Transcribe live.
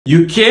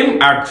You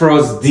came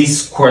across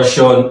this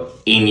question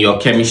in your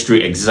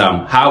chemistry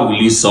exam. How will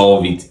you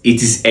solve it?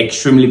 It is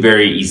extremely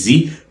very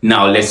easy.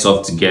 Now let's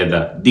solve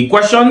together. The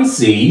question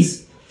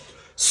says,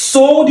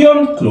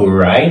 sodium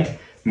chloride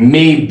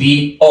may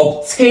be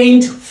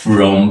obtained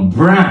from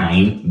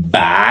brine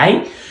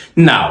by...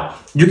 Now,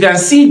 you can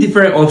see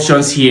different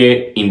options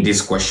here in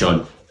this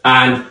question.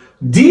 And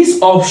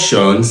these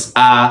options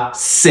are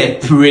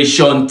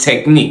separation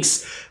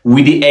techniques,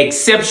 with the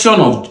exception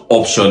of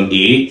option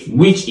A,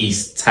 which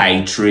is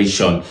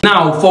titration.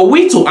 Now, for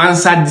we to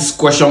answer this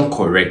question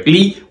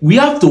correctly, we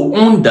have to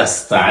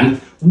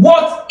understand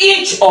what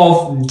each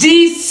of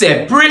these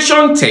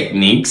separation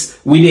techniques,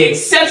 with the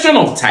exception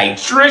of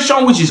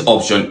titration, which is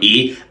option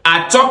A,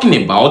 are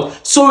talking about,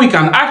 so we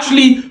can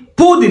actually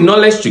put the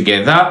knowledge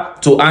together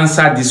to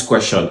answer this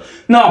question.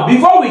 Now,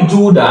 before we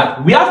do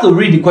that, we have to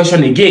read the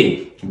question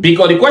again,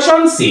 because the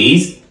question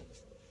says,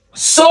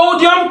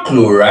 sodium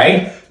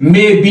chloride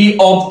may be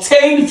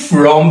obtained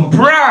from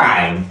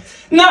brine.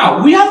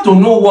 Now, we have to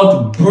know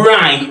what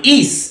brine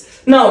is.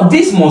 Now,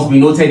 this must be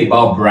noted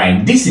about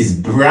brine. This is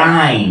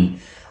brine.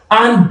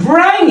 And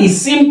brine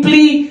is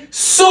simply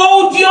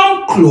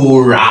sodium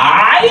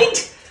chloride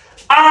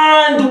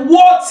and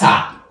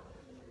water.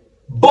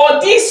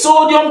 But this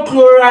sodium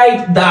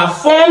chloride that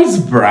forms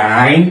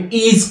brine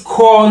is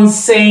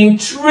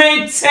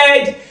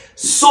concentrated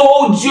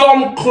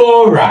sodium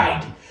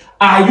chloride.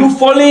 Are you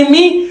following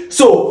me?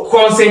 So,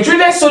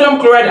 concentrated sodium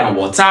chloride and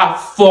water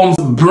forms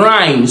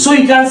brine. So,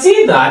 you can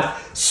see that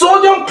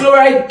sodium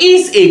chloride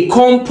is a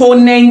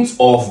component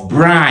of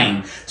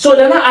brine. So,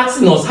 they're not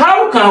asking us,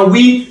 how can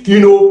we,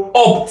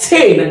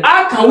 obtain,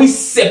 how can we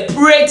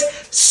separate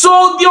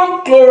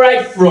sodium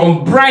chloride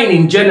from brine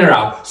in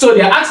general? So,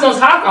 they're asking us,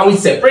 how can we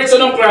separate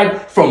sodium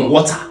chloride from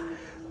water?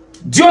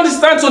 Do you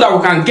understand? So that we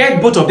can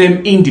get both of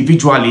them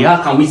individually.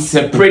 How can we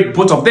separate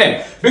both of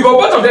them? Because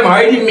both of them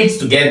are already mixed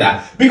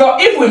together.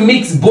 Because if we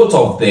mix both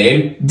of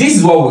them, this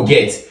is what we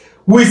get.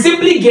 We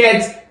simply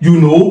get,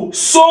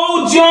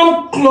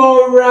 sodium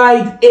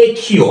chloride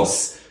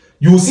aqueous.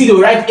 You see the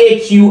right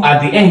AQ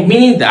at the end,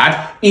 meaning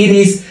that it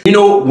is,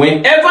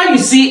 whenever you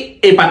see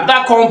a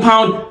particular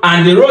compound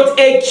and they wrote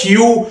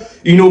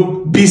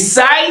AQ,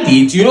 beside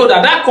it,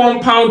 that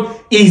compound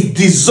is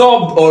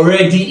dissolved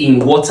already in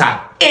water.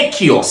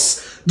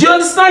 Aqueous. Do you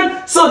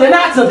understand? So then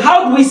asking,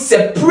 how do we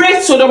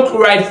separate sodium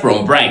chloride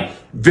from brine?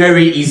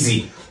 Very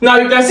easy. Now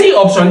you can see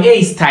option A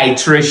is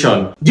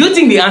titration. Do you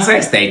think the answer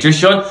is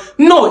titration?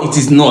 No, it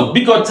is not,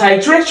 because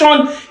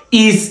titration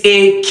is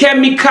a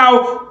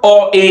chemical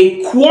or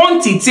a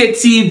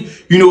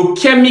quantitative,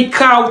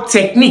 chemical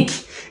technique.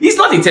 It's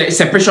not a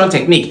separation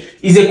technique.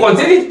 It's a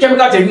quantitative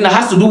chemical technique that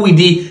has to do with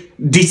the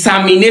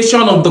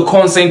determination of the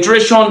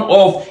concentration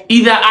of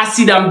either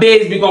acid and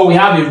base, because we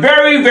have a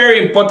very,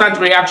 very important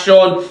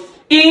reaction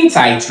in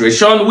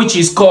titration, which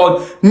is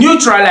called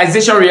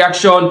neutralization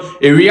reaction,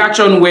 a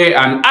reaction where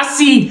an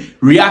acid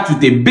reacts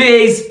with a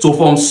base to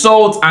form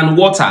salt and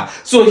water.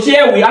 So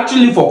here we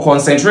actually look for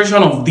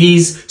concentration of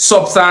these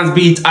substance,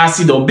 be it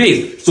acid or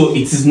base. So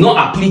it is not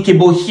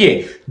applicable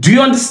here. Do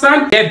you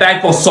understand?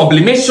 Thereby for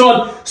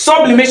sublimation,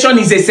 sublimation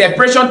is a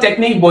separation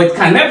technique, but it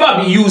can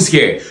never be used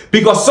here,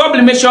 because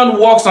sublimation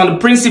works on the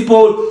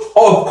principle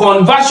of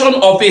conversion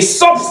of a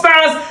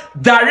substance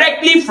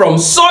directly from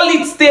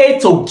solid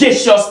state to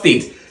gaseous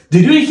state.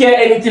 Did you hear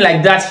anything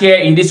like that here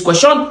in this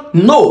question?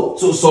 No.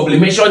 So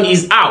sublimation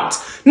is out.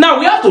 Now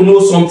we have to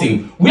know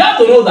something. We have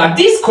to know that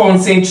this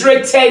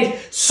concentrated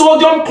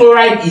sodium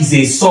chloride is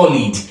a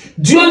solid.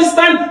 Do you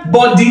understand?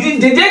 But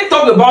did they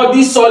talk about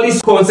this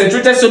solid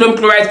concentrated sodium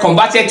chloride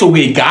converted to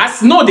a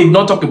gas? No, they did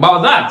not talk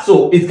about that.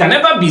 So it can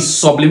never be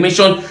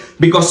sublimation,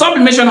 because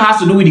sublimation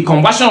has to do with the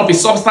conversion of a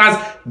substance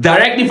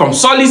directly from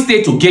solid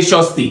state to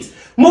gaseous state.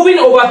 Moving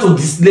over to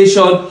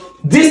distillation.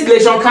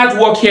 Distillation can't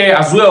work here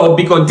as well,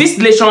 because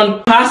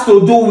distillation has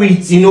to do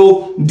with,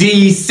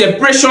 the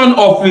separation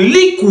of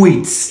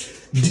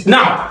liquids.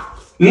 Now,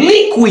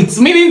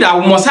 liquids, meaning that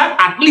we must have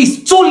at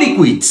least 2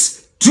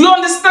 liquids. Do you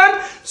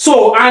understand?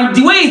 So, and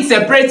the way it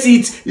separates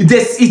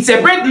it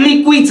separates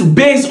liquids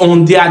based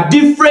on their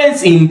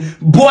difference in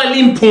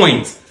boiling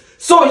point.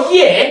 So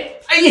here,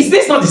 is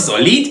this not a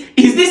solid?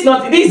 Is this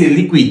not? It is a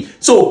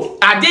liquid. So,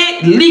 are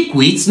they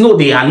liquids? No,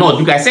 they are not.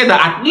 You can say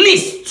that at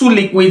least 2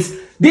 liquids.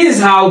 This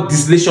is how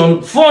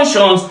distillation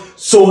functions.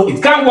 So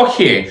it can't work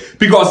here,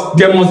 because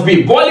there must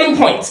be a boiling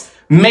point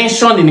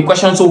mentioned in the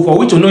question. So for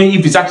we to know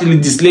if it's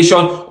actually distillation,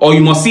 or you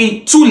must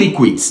see 2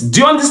 liquids.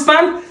 Do you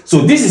understand?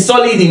 So this is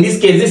solid in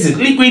this case, this is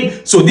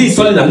liquid. So this is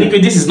solid and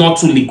liquid, this is not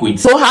 2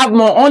 liquids. So have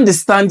more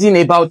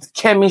understanding about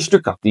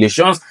chemistry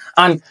calculations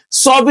and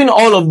solving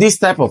all of this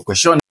type of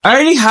questions. I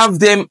already have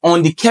them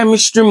on the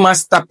chemistry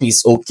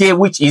masterpiece, okay,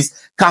 which is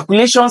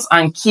calculations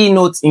and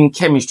keynotes in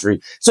chemistry.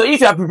 So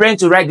if you are preparing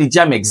to write the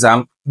Jamb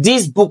exam,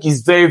 this book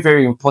is very,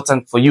 very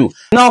important for you.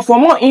 Now, for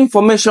more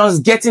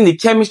information getting the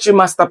chemistry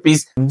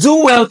masterpiece,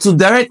 do well to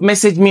direct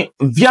message me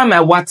via my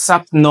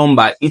WhatsApp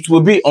number. It will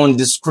be on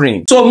the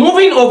screen. So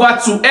moving over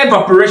to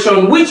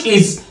evaporation, which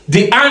is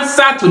the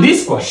answer to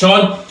this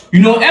question,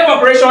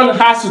 Evaporation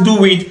has to do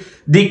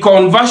with the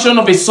conversion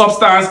of a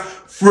substance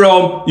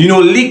from,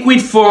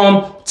 liquid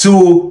form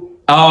to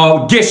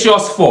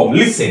gaseous form.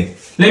 Listen,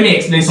 let me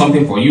explain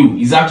something for you.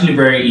 It's actually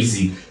very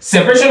easy.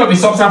 Separation of a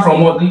substance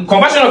from what?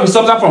 Conversion of a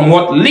substance from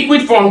what?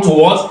 Liquid form to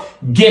what?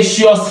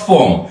 Gaseous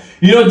form.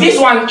 This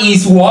one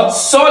is what?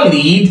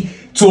 Solid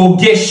to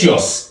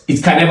gaseous.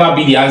 It can never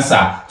be the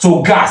answer.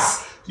 To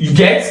gas. You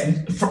get?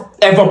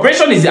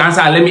 Evaporation is the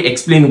answer. Let me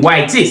explain why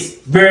it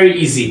is. Very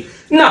easy.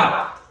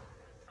 Now,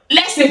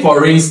 let's say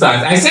for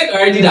instance, I said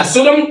already that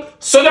sodium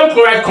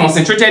chloride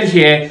concentrated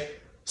here,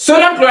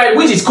 sodium chloride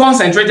which is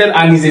concentrated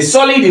and is a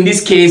solid in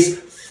this case,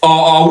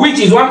 which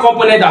is one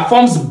component that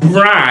forms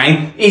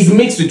brine, is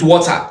mixed with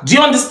water. Do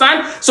you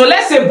understand? So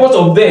let's say both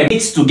of them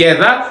mix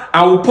together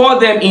and we pour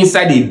them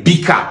inside a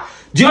beaker.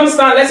 Do you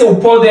understand? Let's say we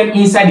pour them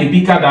inside a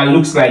beaker that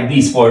looks like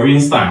this, for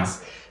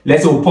instance.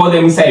 Let's say we pour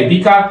them inside a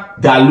beaker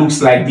that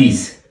looks like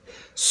this.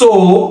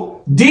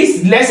 So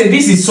this, let's say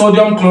this is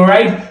sodium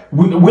chloride,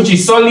 which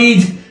is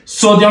solid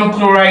sodium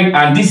chloride,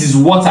 and this is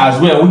water as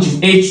well, which is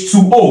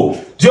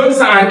H2O. Do you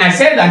understand? And I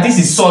said that this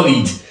is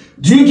solid.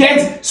 Do you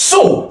get?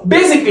 So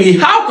basically,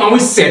 how can we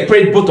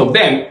separate both of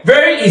them?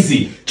 Very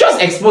easy. Just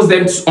expose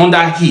them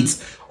under heat,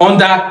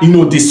 under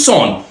the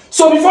sun.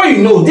 So before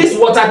you know, this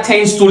water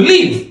tends to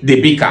leave the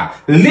beaker,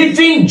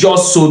 leaving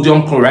just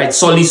sodium chloride,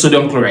 solid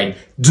sodium chloride.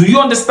 Do you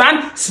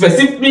understand?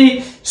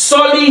 Specifically,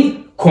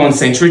 solid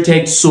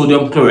concentrated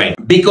sodium chloride,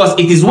 because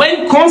it is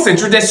when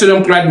concentrated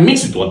sodium chloride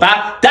mixed with water,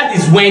 that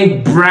is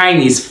when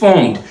brine is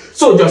formed.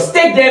 So just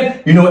take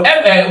them,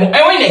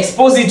 when you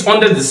expose it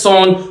under the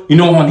sun,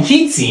 on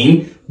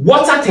heating,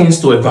 water tends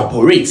to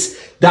evaporate.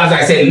 That's why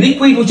I said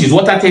liquid, which is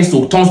water, turns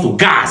to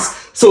gas.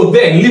 So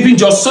then leaving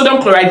just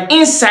sodium chloride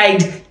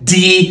inside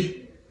the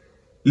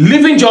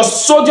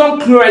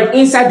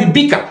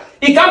beaker.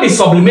 It can be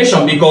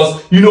sublimation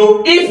because,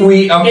 if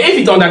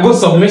it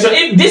undergoes sublimation,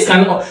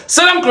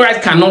 sodium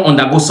chloride cannot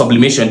undergo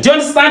sublimation. Do you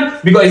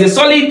understand? Because it's a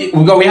solid,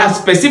 we have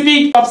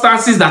specific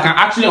substances that can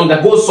actually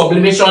undergo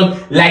sublimation,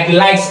 like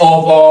likes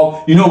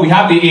of, we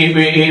have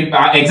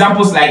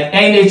examples like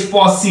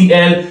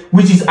NH4Cl,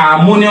 which is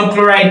ammonium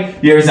chloride.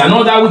 There is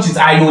another, which is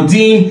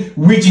iodine,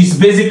 which is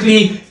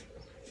basically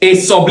a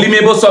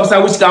sublimable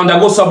substance which can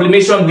undergo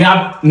sublimation. We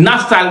have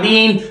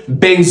naphthalene,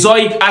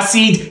 benzoic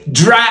acid,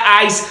 dry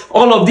ice.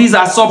 All of these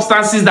are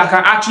substances that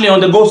can actually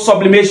undergo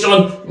sublimation,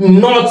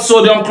 not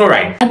sodium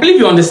chloride. I believe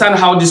you understand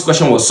how this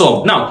question was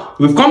solved. Now,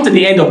 we've come to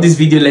the end of this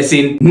video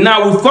lesson.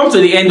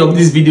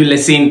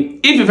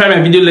 If you find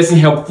my video lesson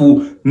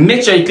helpful,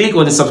 make sure you click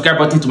on the subscribe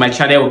button to my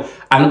channel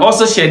and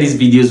also share these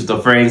videos with your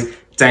friends.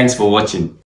 Thanks for watching.